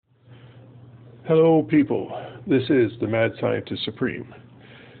Hello people, this is the Mad Scientist Supreme.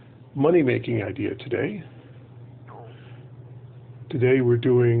 Money making idea today. Today we're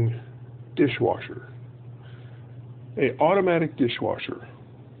doing dishwasher. An automatic dishwasher.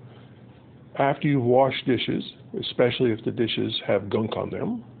 After you've washed dishes, especially if the dishes have gunk on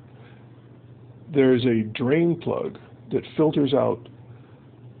them, there's a drain plug that filters out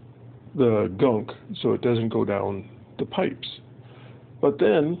the gunk so it doesn't go down the pipes. But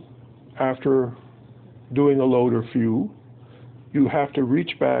then, after doing a load or few, you have to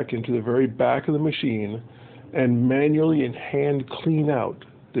reach back into the very back of the machine and manually and hand clean out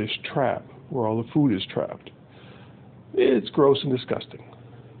this trap where all the food is trapped. It's gross and disgusting.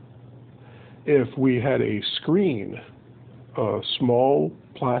 If we had a screen, a small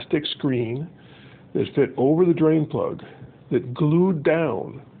plastic screen that fit over the drain plug that glued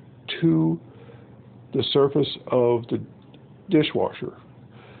down to the surface of the dishwasher,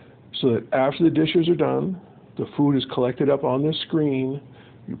 so that after the dishes are done, the food is collected up on this screen,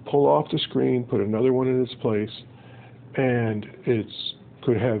 you pull off the screen, put another one in its place, and it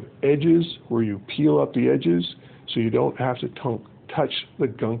could have edges where you peel up the edges so you don't have to touch the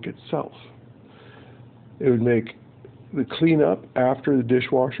gunk itself. It would make the cleanup after the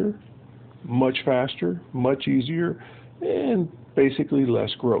dishwasher much faster, much easier, and basically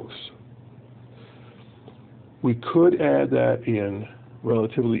less gross. We could add that in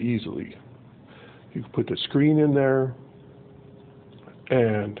relatively easily. You could put the screen in there,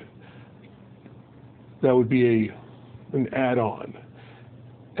 and that would be an add-on.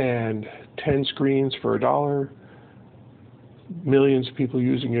 And 10 screens for $1, millions of people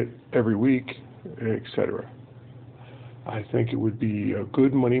using it every week, etc. I think it would be a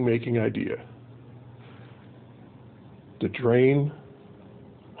good money-making idea. The drain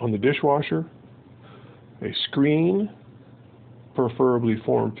on the dishwasher, a screen, preferably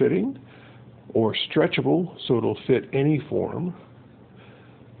form-fitting, or stretchable so it'll fit any form.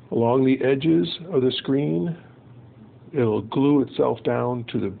 Along the edges of the screen, it'll glue itself down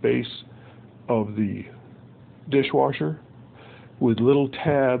to the base of the dishwasher with little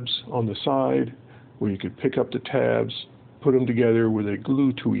tabs on the side where you could pick up the tabs, put them together where they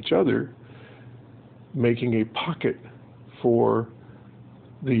glue to each other, making a pocket for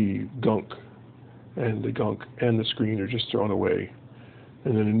the gunk. And the gunk and the screen are just thrown away,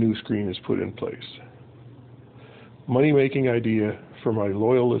 and then a new screen is put in place. Money-making idea for my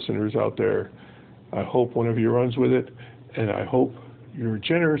loyal listeners out there. I hope one of you runs with it, and I hope you're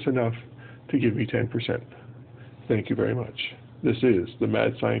generous enough to give me 10%. Thank you very much. This is the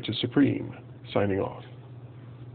Mad Scientist Supreme, signing off.